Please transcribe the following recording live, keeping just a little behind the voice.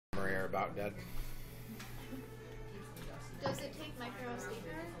Memory are about dead. Does it take micro SD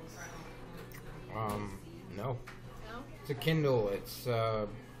cards? No. No? It's a Kindle. It's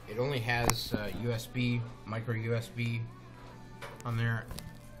it only has USB, micro USB on there.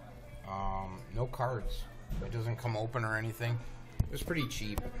 No cards. It doesn't come open or anything. It was pretty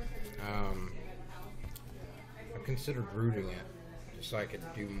cheap. I considered rooting it just so I could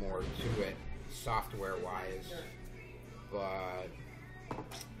do more to it software-wise, but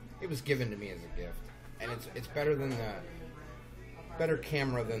it was given to me as a gift, and it's better than better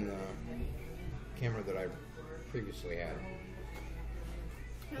camera than the camera that I previously had.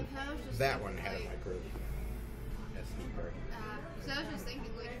 That one had a micro SD card. So I was just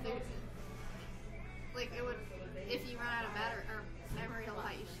thinking, like it would, if you run out of battery or memory a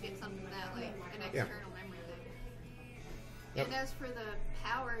lot, you should get something that like an external memory thing. Yep. And as for the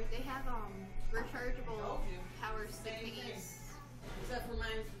power, they have rechargeable power stick thingies. Except for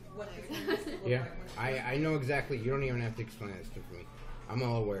mine, what Yeah, I know exactly. You don't even have to explain this to me. I'm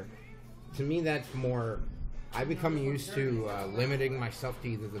all aware. To me, that's more. I become used to limiting myself to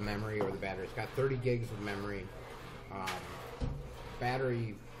either the memory or the battery. It's got 30 gigs of memory.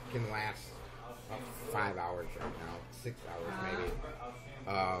 Battery can last 5 hours right now, 6 hours maybe.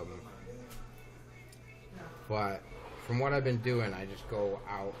 But from what I've been doing, I just go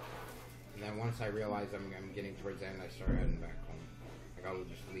out, and then once I realize I'm getting towards the end, I start heading back home. Like I'll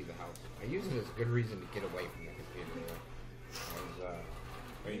just leave the house. I use it as a good reason to get away from the computer.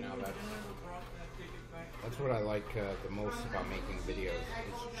 Right now, that's what I like the most about making videos.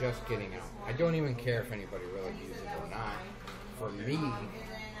 It's just getting out. I don't even care if anybody really uses it or not. For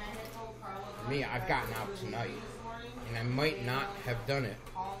me, I've gotten out tonight, and I might not have done it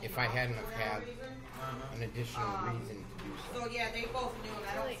if I hadn't have had an additional reason to do so. So yeah, they both knew, and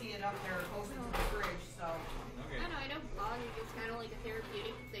I don't see it up there close to the fridge, so. I know blogging is kind of like a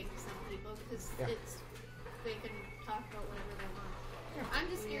therapeutic thing to some people because they can talk about whatever they want. I'm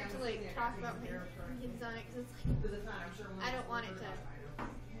just scared to like talk about my opinions on it because it's like I don't want it to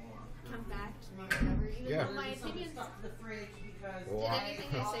come back to me or whatever. Even though my opinions, did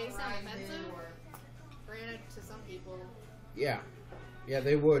anything they say sound offensive? Granted, to some people. Yeah,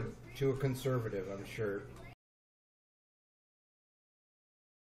 they would to a conservative, I'm sure.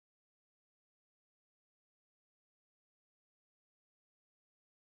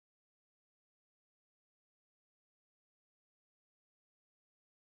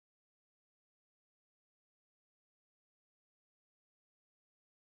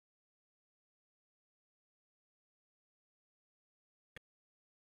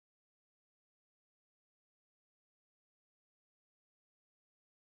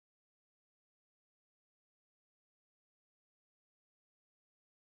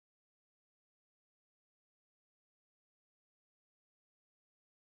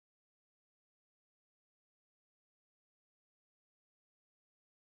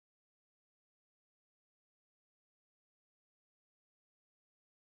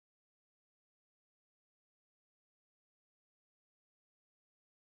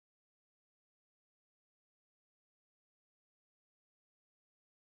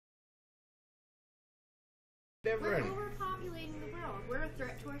 We're overpopulating the world. We're a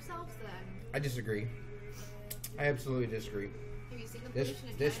threat to ourselves then. I disagree. I absolutely disagree. Have you seen the pollution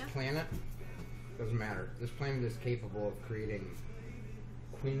in This China? planet doesn't matter. This planet is capable of creating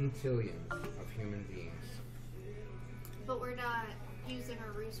quintillions of human beings. But we're not using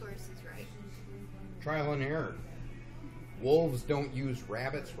our resources right. Trial and error. Wolves don't use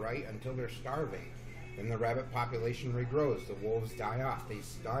rabbits right until they're starving. Then the rabbit population regrows. The wolves die off. They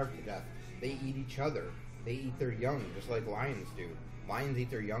starve to death. They eat each other. They eat their young, just like lions do. Lions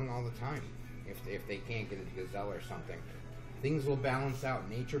eat their young all the time. If they can't get a gazelle or something, things will balance out.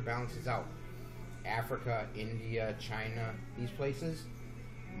 Nature balances out. Africa, India, China, these places.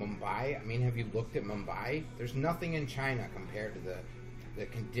 Mumbai. I mean, have you looked at Mumbai? There's nothing in China compared to the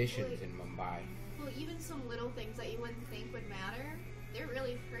conditions in Mumbai. Well, even some little things that you wouldn't think would matter, they're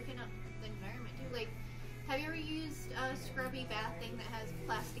really freaking up the environment too. Like, have you ever used a scrubby bath thing that has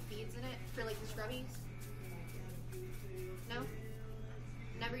plastic beads in it for like the scrubbies? No?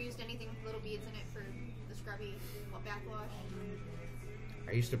 Never used anything with little beads in it for the scrubby backwash?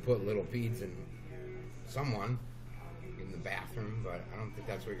 I used to put little beads in someone in the bathroom, but I don't think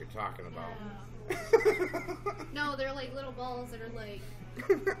that's what you're talking about. No, they're like little balls that are like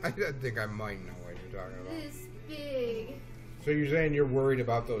I think I might know what you're talking about. this big. So you're saying you're worried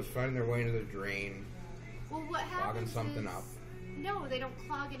about those finding their way into the drain, Well, what clogging happens something is, up? No, they don't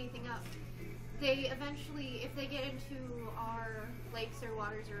clog anything up. They eventually, if they get into our lakes or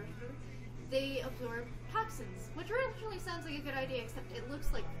waters or whatever, they absorb toxins, which originally sounds like a good idea, except it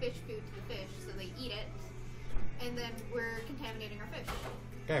looks like fish food to the fish, so they eat it, and then we're contaminating our fish.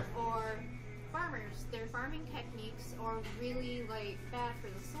 Okay. Or farmers, their farming techniques are really like bad for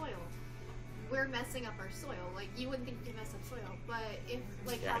the soil. We're messing up our soil. Like, you wouldn't think you could mess up soil, but if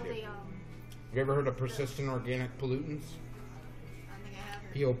like Yeah, how I do. they Have you ever heard of persistent organic pollutants? I don't think I have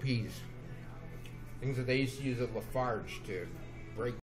heard. POPs. Things that they used to use at Lafarge to break